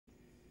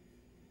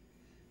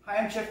Hi,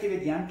 I'm Chef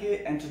David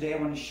Jahnke, and today I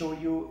want to show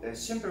you a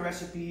simple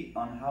recipe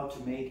on how to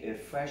make a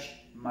fresh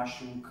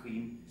mushroom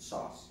cream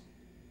sauce.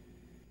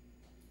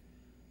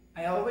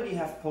 I already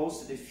have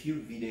posted a few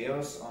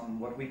videos on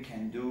what we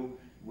can do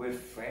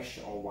with fresh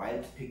or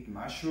wild picked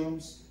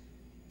mushrooms.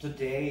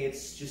 Today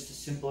it's just a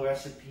simple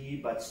recipe,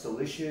 but it's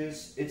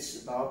delicious.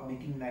 It's about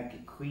making like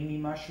a creamy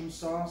mushroom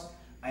sauce.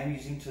 I'm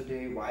using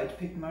today wild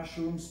picked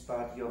mushrooms,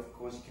 but you of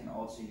course can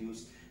also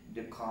use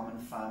the common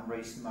farm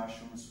raised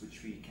mushrooms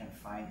which we can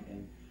find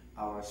in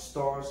our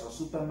stores or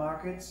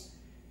supermarkets.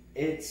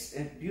 It's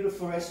a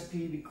beautiful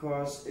recipe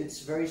because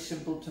it's very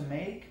simple to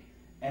make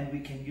and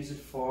we can use it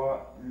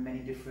for many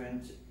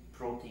different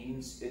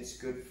proteins. It's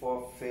good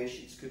for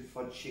fish, it's good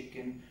for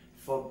chicken,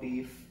 for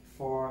beef,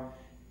 for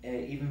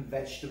even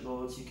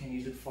vegetables. You can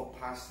use it for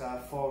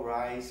pasta, for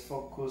rice,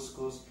 for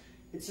couscous.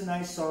 It's a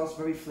nice sauce,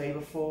 very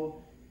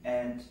flavorful,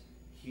 and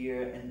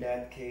here in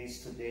that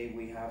case today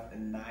we have a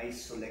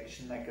nice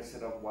selection, like I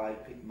said, of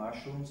wild picked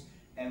mushrooms,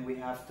 and we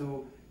have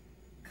to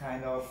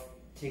kind of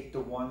take the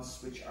ones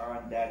which are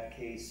in that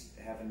case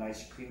have a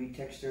nice creamy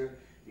texture,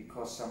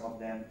 because some of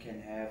them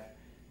can have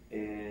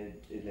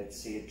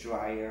let's say a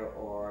drier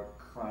or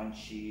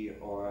crunchy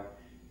or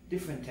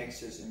different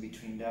textures in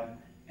between them.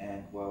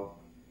 And well,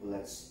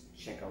 let's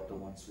check out the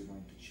ones we're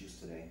going to choose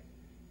today.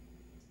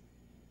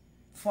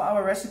 For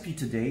our recipe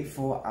today,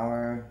 for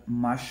our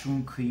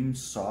mushroom cream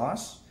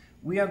sauce,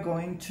 we are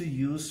going to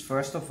use,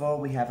 first of all,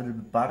 we have a little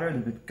bit butter, a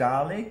little bit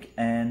garlic,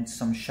 and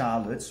some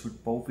shallots, which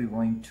both we're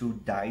going to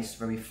dice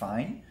very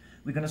fine.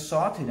 We're going to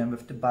saute them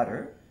with the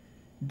butter.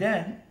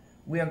 Then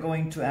we are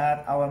going to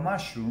add our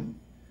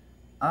mushroom.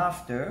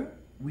 After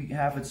we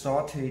have it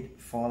sauteed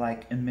for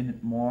like a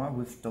minute more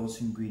with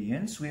those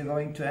ingredients, we are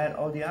going to add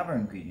all the other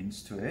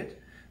ingredients to it,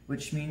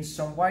 which means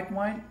some white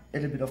wine, a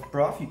little bit of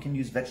broth. You can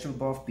use vegetable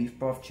broth, beef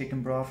broth,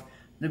 chicken broth, a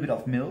little bit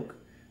of milk,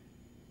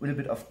 a little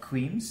bit of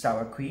cream,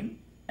 sour cream.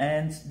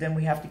 And then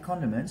we have the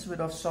condiments, a bit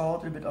of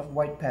salt, a little bit of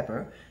white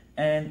pepper,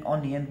 and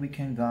on the end we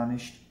can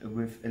garnish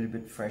with a little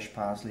bit fresh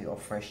parsley or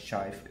fresh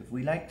chive if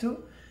we like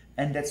to.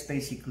 And that's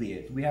basically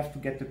it. We have to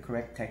get the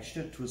correct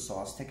texture to a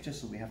sauce texture,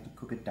 so we have to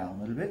cook it down a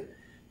little bit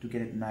to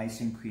get it nice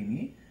and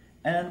creamy.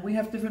 And we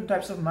have different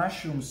types of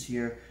mushrooms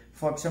here.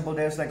 For example,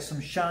 there's like some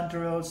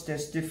chanterelles,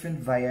 there's different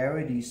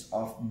varieties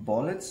of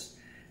boletus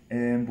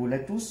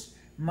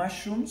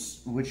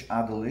mushrooms, which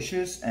are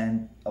delicious,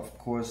 and of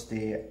course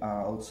they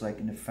are also like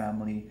in the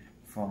family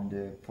from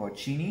the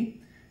porcini.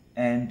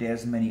 And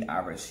there's many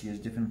others. Here's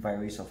different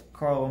varieties of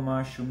coral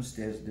mushrooms,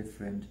 there's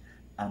different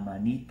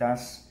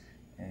amanitas,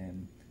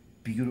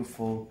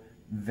 beautiful,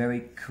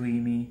 very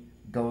creamy,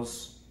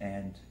 those,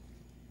 and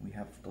we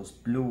have those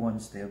blue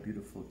ones, they are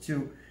beautiful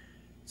too.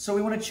 So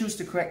we want to choose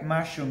the correct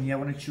mushroom here. I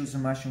want to choose a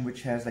mushroom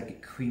which has like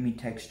a creamy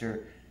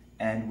texture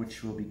and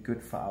which will be good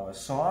for our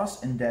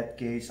sauce. In that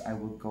case, I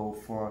will go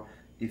for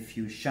a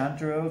few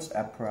chanterelles.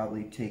 I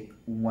probably take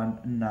one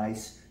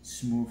nice,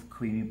 smooth,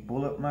 creamy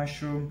bullet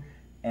mushroom,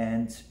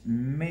 and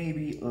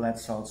maybe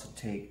let's also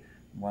take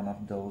one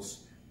of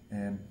those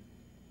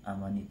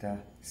Amanita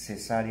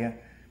caesarea.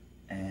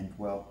 And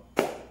well,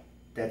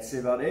 that's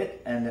about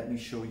it. And let me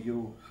show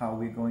you how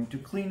we're going to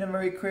clean them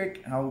very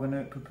quick, how we're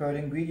going to prepare the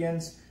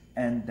ingredients,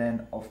 and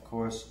then of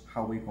course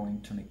how we're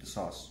going to make the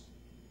sauce.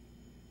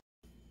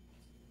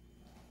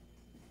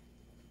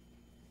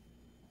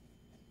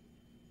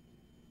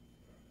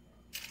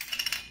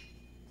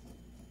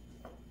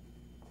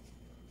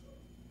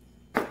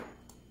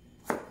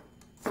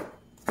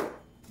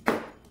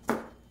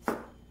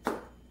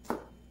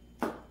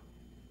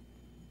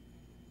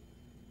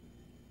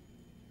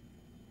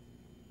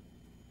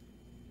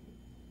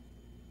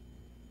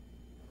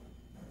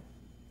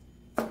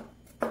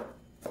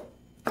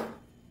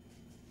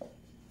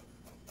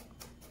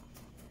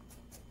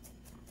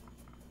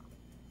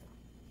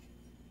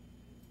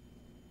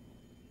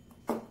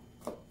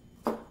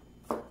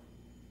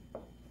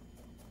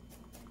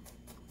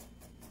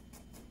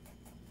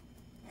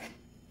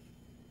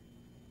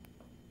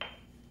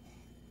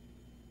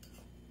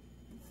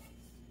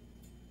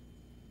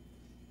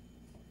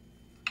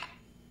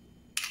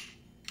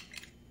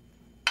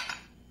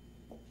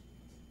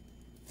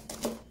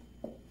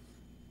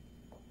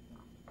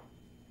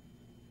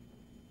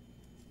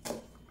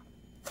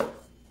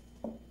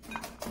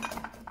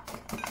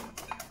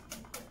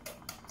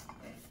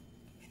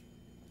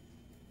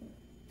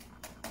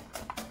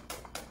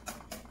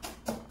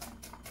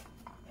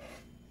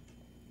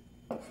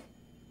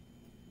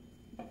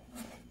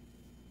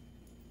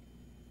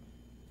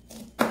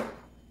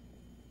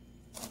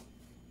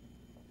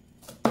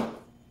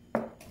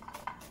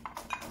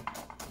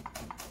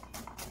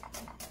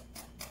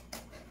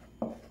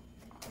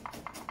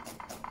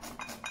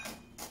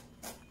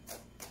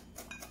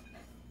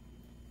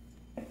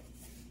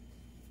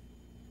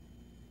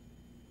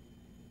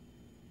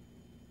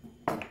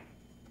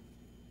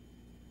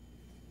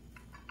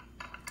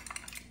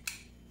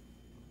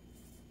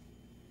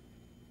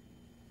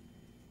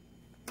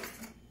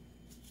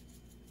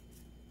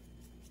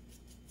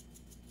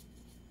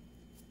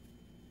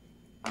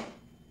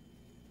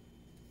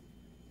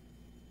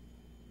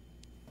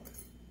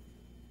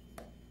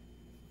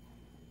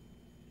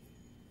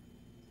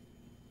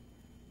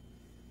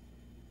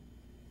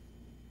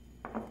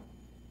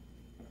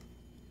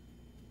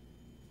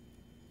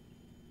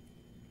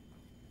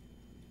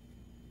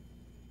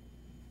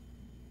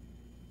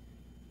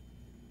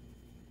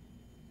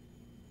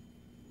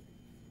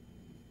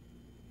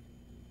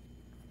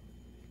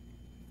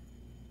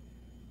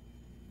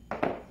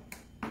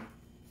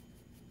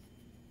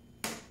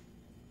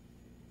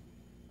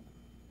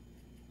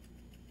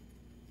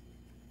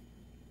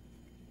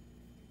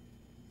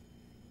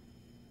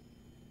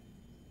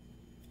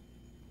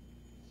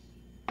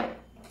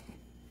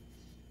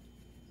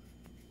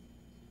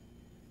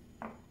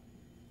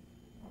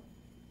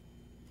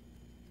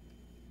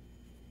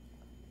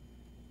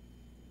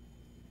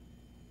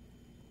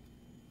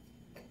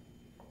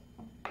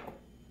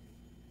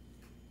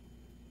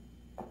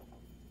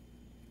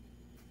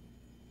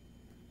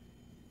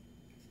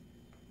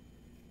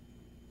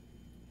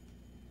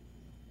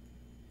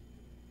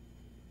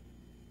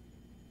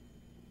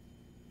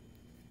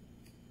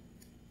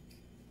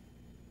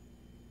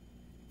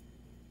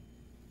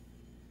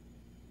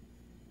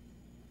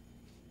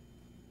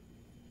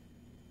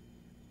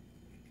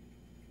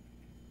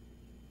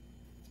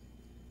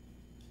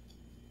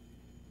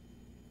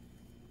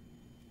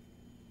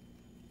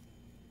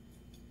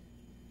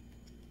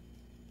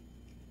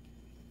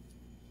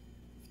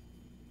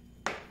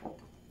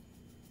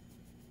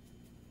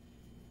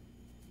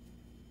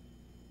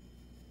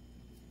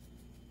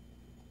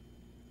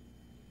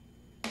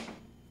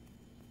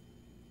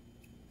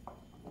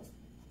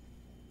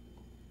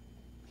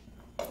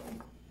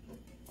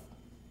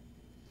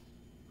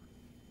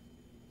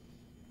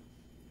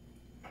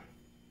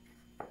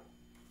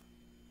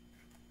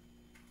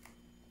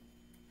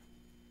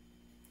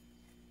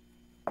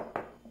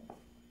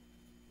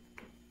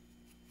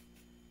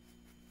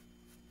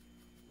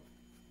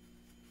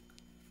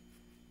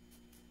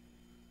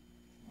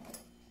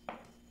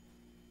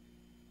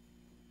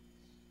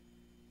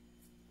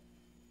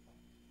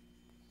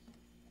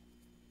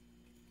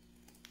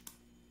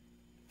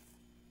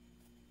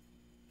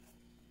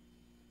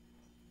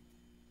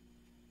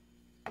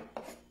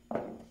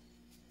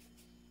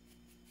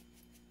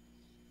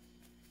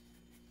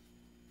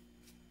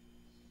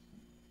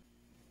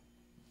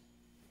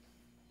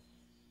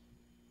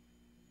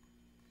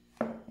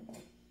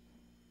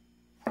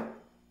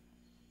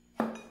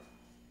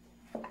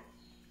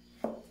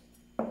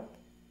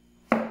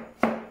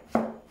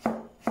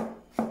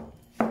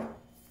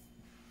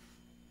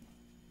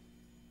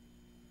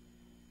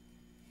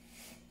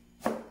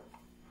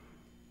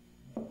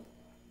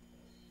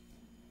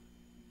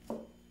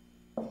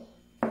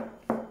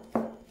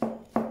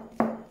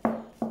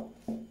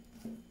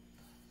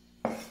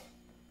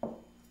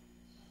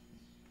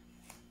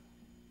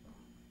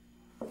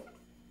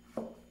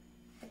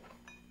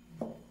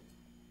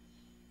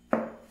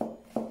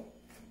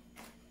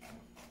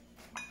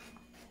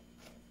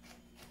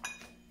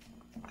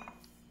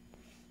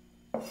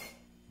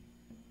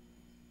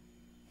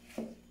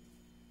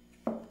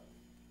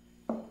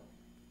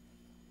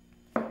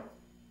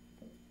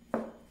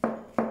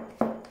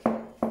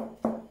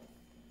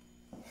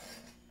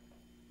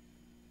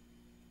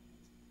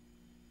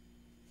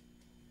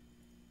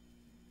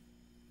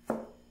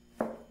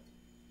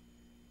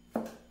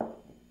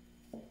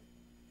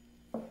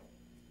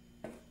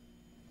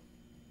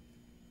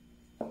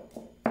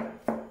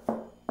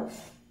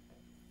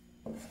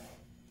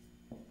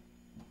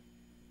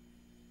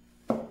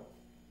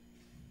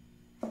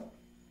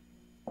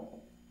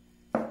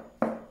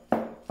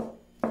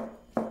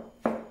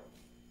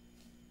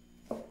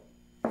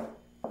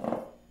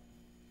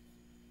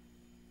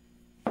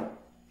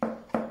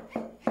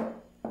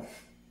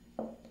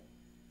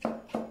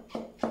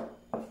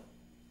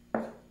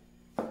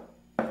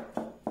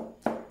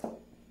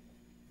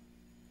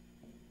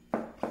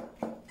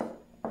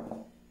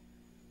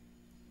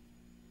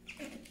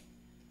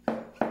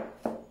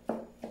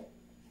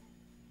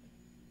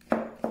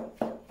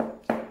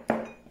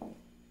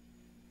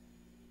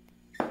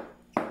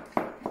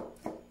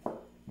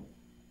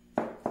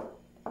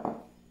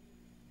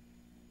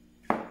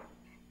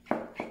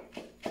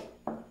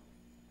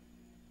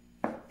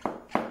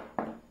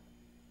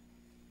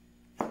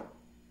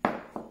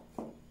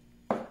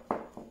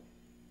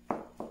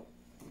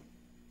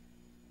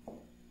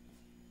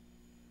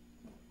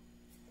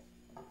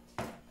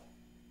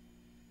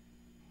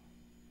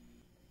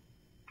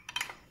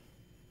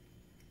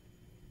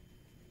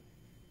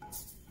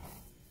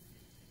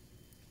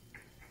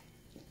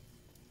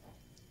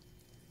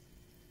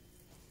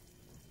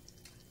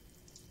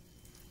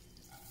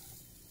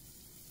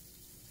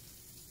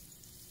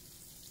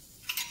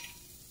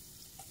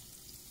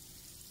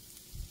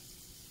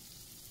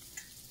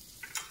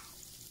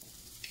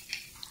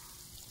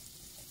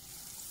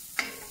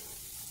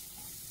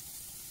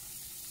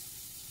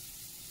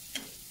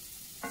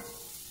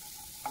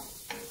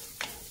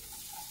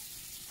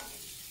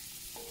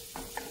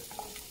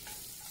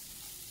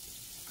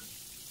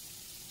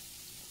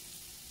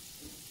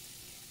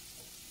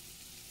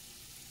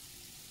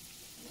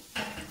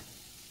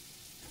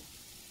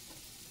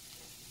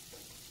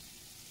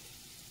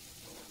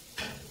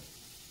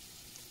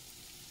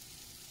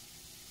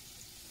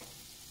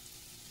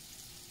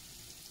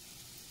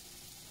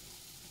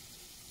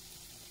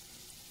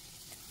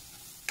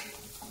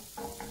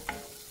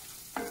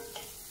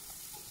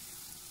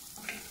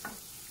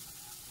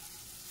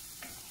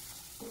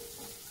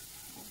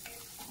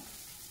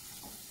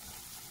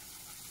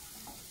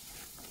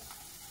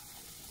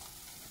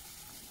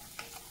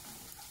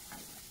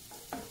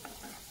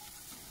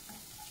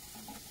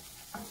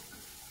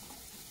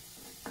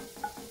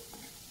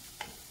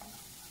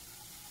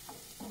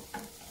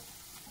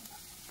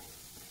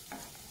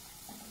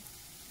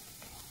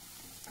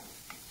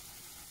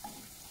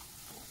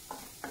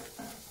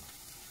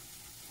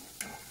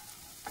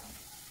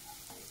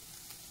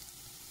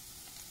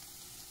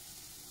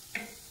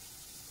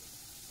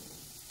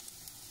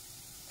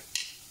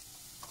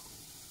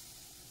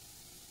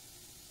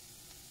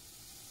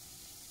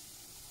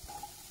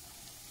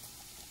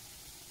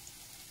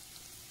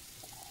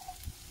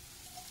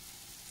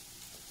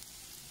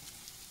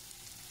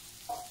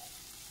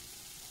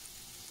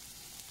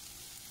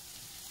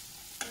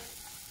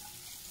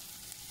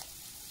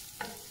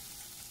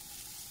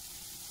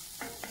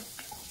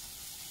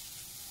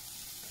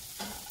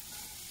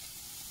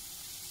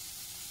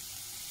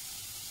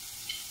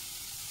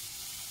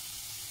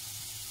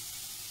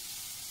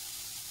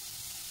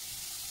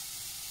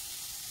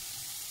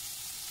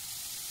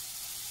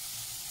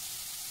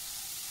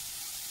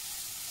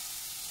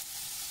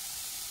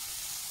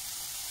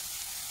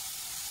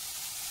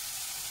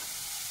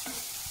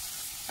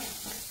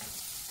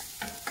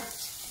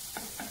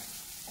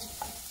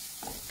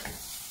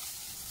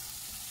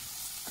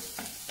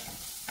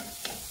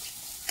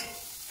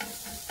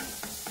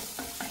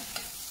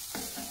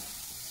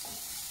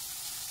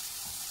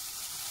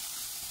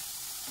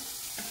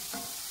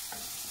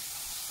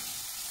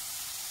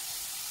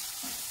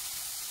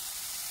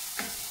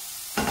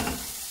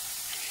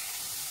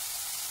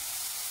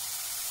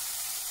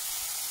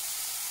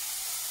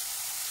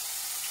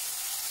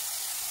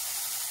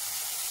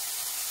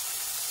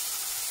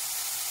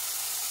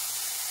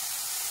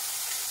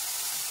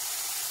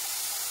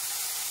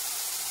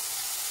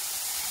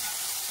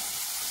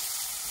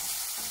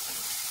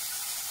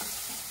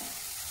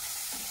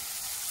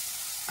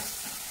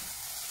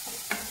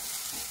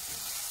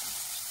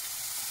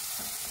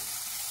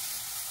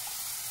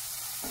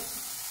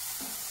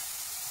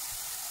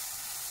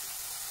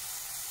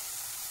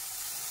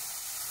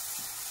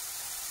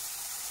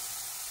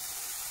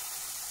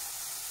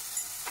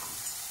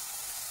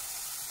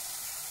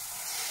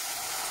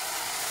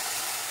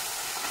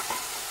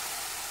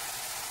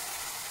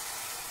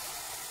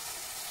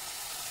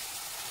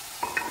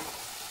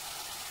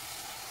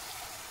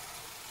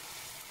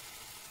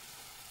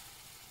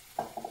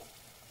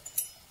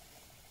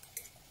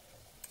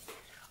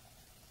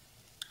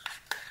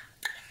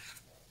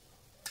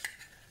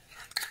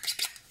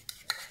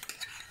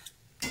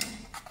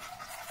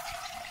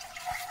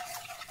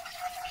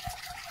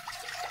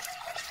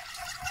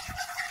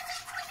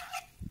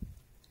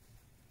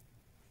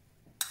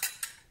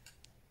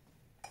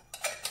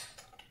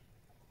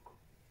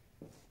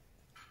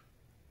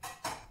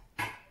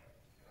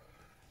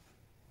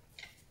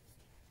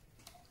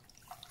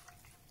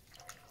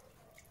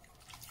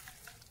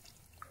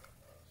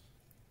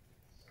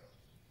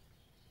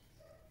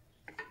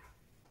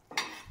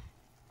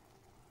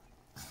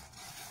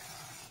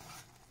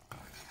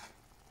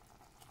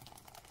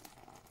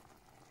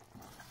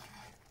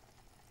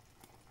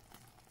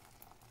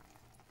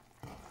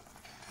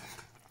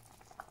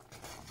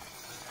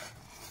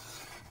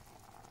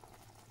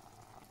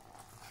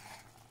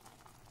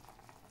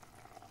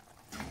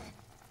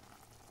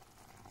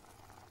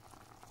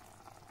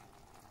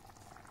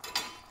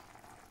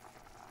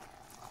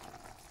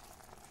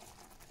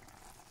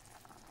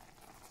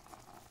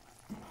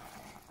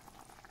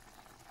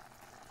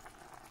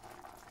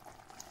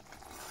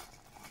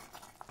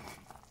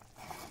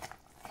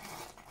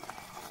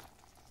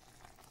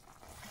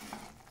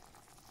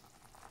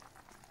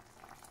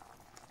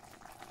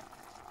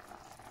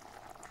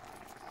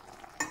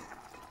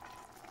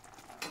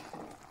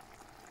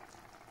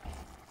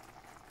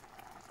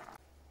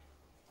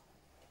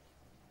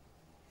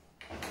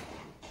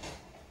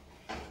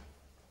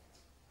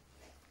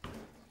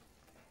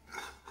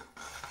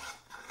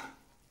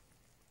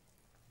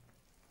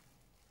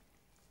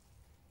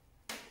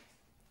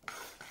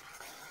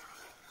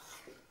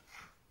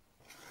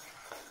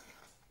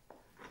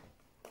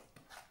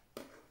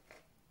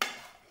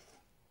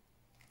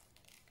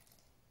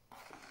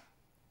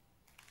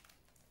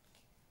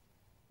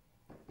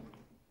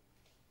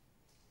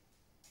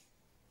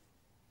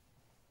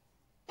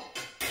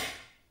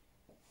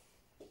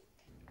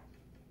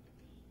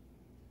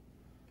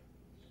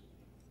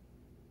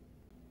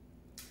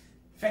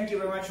 Thank you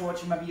very much for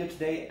watching my video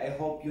today. I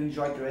hope you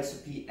enjoyed the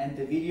recipe and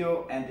the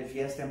video, and if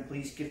yes, then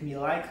please give me a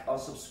like or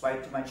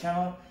subscribe to my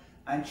channel.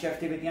 I'm Chef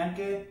David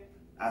Jahnke.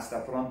 Hasta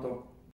pronto.